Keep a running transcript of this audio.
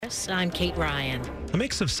CBS, I'm Kate Ryan. A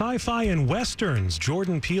mix of sci-fi and westerns.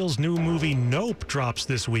 Jordan Peele's new movie Nope drops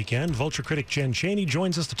this weekend. Vulture critic Jen Chaney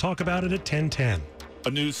joins us to talk about it at 10:10. A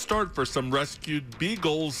new start for some rescued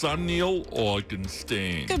beagles. I'm Neil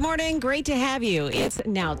Augenstein. Good morning. Great to have you. It's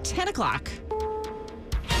now 10 o'clock.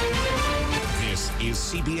 This is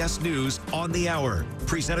CBS News on the Hour,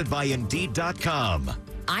 presented by Indeed.com.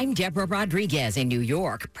 I'm Deborah Rodriguez in New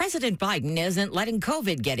York. President Biden isn't letting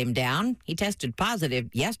COVID get him down. He tested positive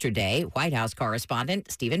yesterday. White House correspondent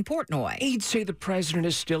Stephen Portnoy. Aides say the president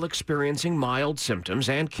is still experiencing mild symptoms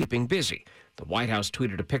and keeping busy. The White House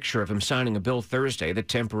tweeted a picture of him signing a bill Thursday that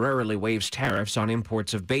temporarily waives tariffs on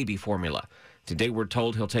imports of baby formula. Today, we're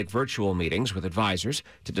told he'll take virtual meetings with advisors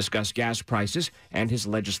to discuss gas prices and his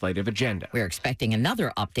legislative agenda. We're expecting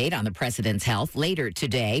another update on the president's health later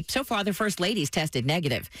today. So far, the First Lady's tested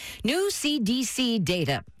negative. New CDC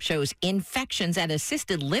data shows infections at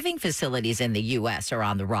assisted living facilities in the U.S. are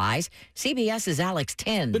on the rise. CBS's Alex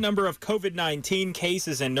Tin. The number of COVID-19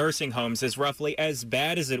 cases in nursing homes is roughly as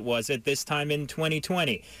bad as it was at this time in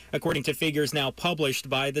 2020, according to figures now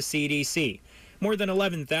published by the CDC. More than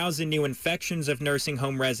 11,000 new infections of nursing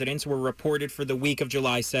home residents were reported for the week of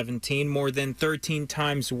July 17, more than 13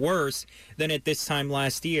 times worse than at this time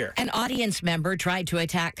last year. An audience member tried to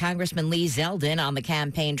attack Congressman Lee Zeldin on the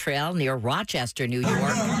campaign trail near Rochester, New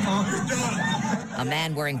York. A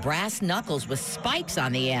man wearing brass knuckles with spikes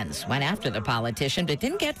on the ends went after the politician, but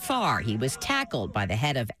didn't get far. He was tackled by the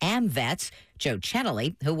head of AMVETS, Joe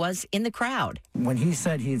Chenelly, who was in the crowd. When he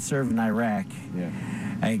said he had served in Iraq,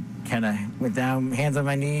 I kind of went down, hands on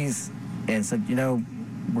my knees, and said, you know,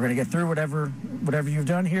 we're going to get through whatever you've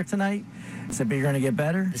done here tonight. I said, but you're going to get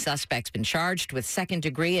better. The suspect's been charged with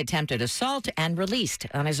second-degree attempted assault and released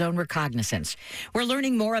on his own recognizance. We're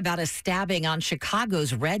learning more about a stabbing on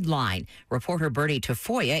Chicago's Red Line. Reporter Bernie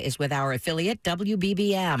Tafoya is with our affiliate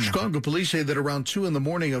WBBM. Chicago police say that around 2 in the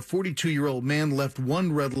morning, a 42-year-old man left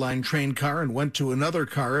one Red Line train car and went to another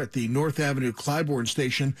car at the North Avenue Clybourne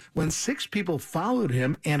station when 6 people followed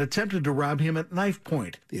him and attempted to rob him at knife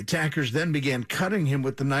point. The attackers then began cutting him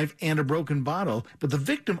with the knife and a broken bottle, but the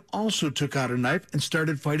victim also took out a knife and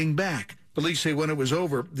started fighting back. Police say when it was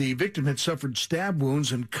over, the victim had suffered stab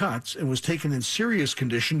wounds and cuts and was taken in serious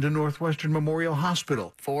condition to Northwestern Memorial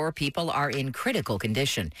Hospital. 4 people are in critical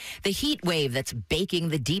condition. The heat wave that's baking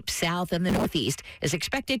the deep south and the northeast is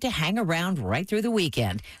expected to hang around right through the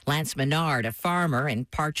weekend. Lance Menard, a farmer in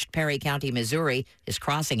parched Perry County, Missouri, is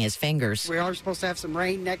crossing his fingers. We are supposed to have some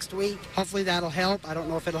rain next week. Hopefully that'll help. I don't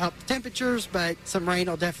know if it'll help the temperatures, but some rain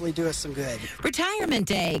will definitely do us some good. Retirement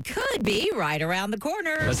day could be right around the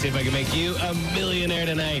corner. Let's see if I can make you a millionaire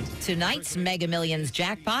tonight. Tonight's Mega Millions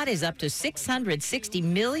jackpot is up to $660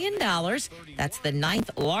 million. That's the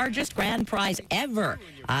 9th largest grand prize ever.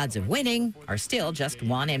 Odds of winning are still just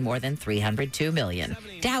 1 in more than 302 million.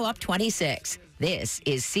 Dow up 26. This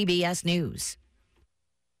is CBS News.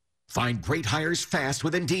 Find great hires fast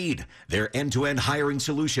with Indeed. Their end-to-end hiring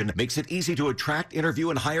solution makes it easy to attract,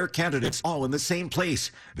 interview, and hire candidates all in the same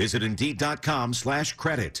place. Visit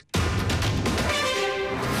Indeed.com/credit.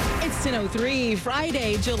 It's 10:03,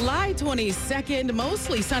 Friday, July 22nd.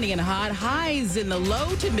 Mostly sunny and hot. Highs in the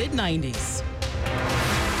low to mid-90s.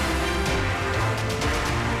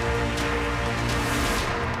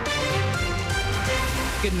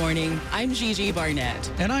 Good morning. I'm Gigi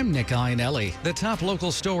Barnett. And I'm Nick Iannelli. The top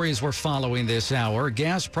local stories we're following this hour.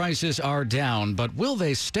 Gas prices are down, but will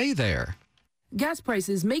they stay there? Gas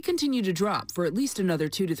prices may continue to drop for at least another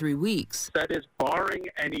 2 to 3 weeks. That is barring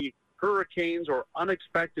any hurricanes or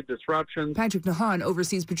unexpected disruptions. Patrick Nahan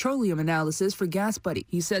oversees petroleum analysis for Gas Buddy.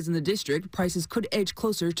 He says in the district, prices could edge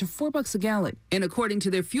closer to $4 a gallon. And according to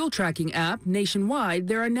their fuel tracking app, nationwide,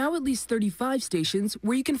 there are now at least 35 stations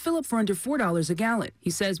where you can fill up for under $4 a gallon. He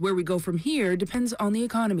says where we go from here depends on the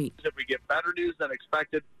economy. If we get better news than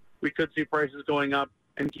expected, we could see prices going up.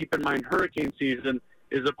 And keep in mind, hurricane season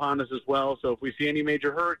is upon us as well. So if we see any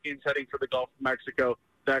major hurricanes heading for the Gulf of Mexico,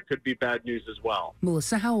 that could be bad news as well.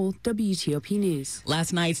 Melissa Howell, WTOP News.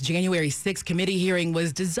 Last night's January 6th committee hearing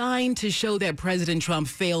was designed to show that President Trump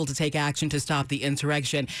failed to take action to stop the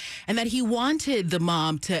insurrection and that he wanted the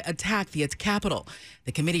mob to attack the Capitol.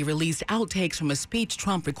 The committee released outtakes from a speech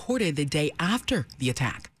Trump recorded the day after the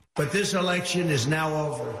attack. But this election is now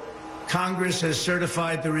over. Congress has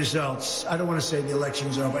certified the results. I don't want to say the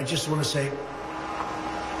election's over. I just want to say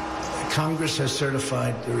Congress has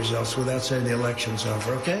certified the results without saying the election's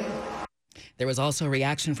over, okay? There was also a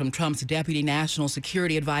reaction from Trump's deputy national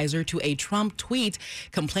security advisor to a Trump tweet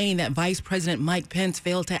complaining that Vice President Mike Pence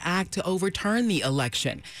failed to act to overturn the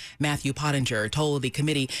election. Matthew Pottinger told the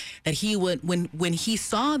committee that he would, when he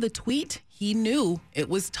saw the tweet, he knew it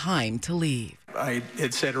was time to leave. I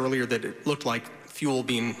had said earlier that it looked like fuel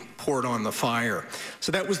being poured on the fire.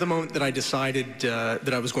 So that was the moment that I decided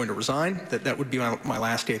that I was going to resign, that would be my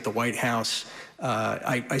last day at the White House.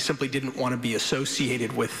 I simply didn't want to be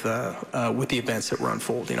associated with the events that were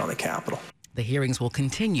unfolding on the Capitol. The hearings will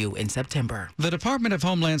continue in September. The Department of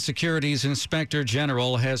Homeland Security's Inspector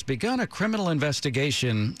General has begun a criminal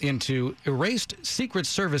investigation into erased Secret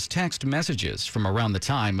Service text messages from around the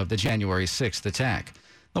time of the January 6th attack.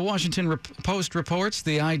 The Washington Post reports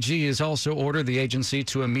the IG has also ordered the agency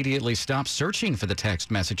to immediately stop searching for the text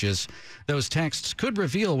messages. Those texts could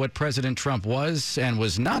reveal what President Trump was and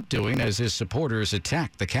was not doing as his supporters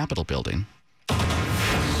attacked the Capitol building.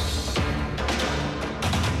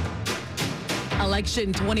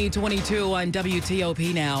 Election 2022 on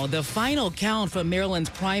WTOP now. The final count for Maryland's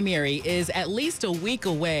primary is at least a week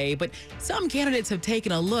away, but some candidates have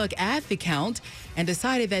taken a look at the count and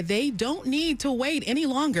decided that they don't need to wait any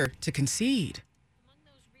longer to concede.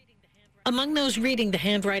 Among those reading the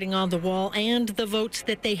handwriting on the wall and the votes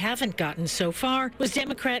that they haven't gotten so far was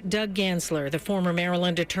Democrat Doug Gansler, the former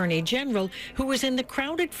Maryland Attorney General, who was in the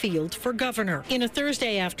crowded field for governor. In a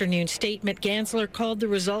Thursday afternoon statement, Gansler called the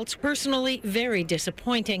results personally very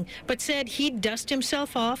disappointing, but said he'd dust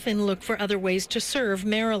himself off and look for other ways to serve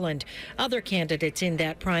Maryland. Other candidates in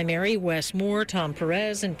that primary, Wes Moore, Tom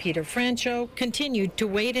Perez, and Peter Franchot, continued to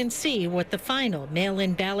wait and see what the final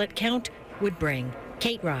mail-in ballot count would bring.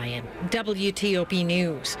 Kate Ryan, WTOP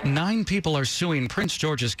News. 9 people are suing Prince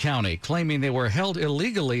George's County, claiming they were held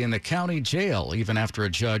illegally in the county jail even after a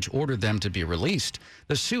judge ordered them to be released.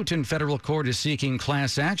 The suit in federal court is seeking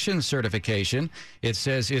class action certification. It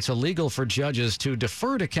says it's illegal for judges to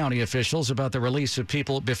defer to county officials about the release of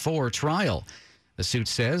people before trial. The suit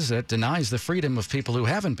says it denies the freedom of people who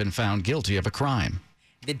haven't been found guilty of a crime.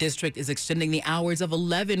 The district is extending the hours of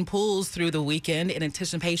 11 pools through the weekend in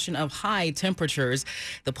anticipation of high temperatures.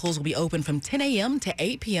 The pools will be open from 10 a.m. to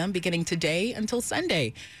 8 p.m. beginning today until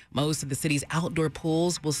Sunday. Most of the city's outdoor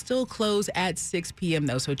pools will still close at 6 p.m.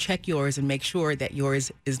 though, so check yours and make sure that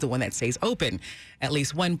yours is the one that stays open. At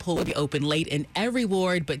least one pool will be open late in every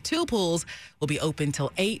ward, but 2 pools will be open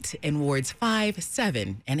till 8 in wards 5,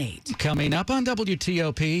 7, and 8. Coming up on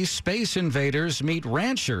WTOP, Space Invaders meet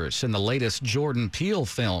ranchers in the latest Jordan Peele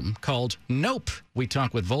film called Nope. We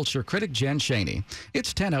talk with Vulture critic Jen Chaney.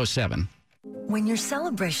 It's 10:07. When your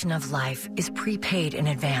celebration of life is prepaid in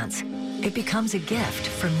advance, it becomes a gift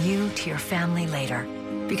from you to your family later,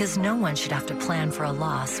 because no one should have to plan for a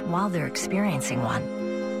loss while they're experiencing one.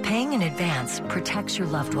 Paying in advance protects your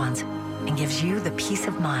loved ones and gives you the peace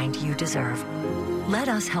of mind you deserve. Let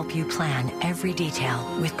us help you plan every detail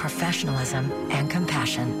with professionalism and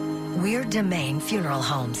compassion. We're Domain Funeral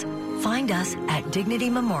Homes. Find us at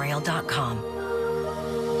dignitymemorial.com.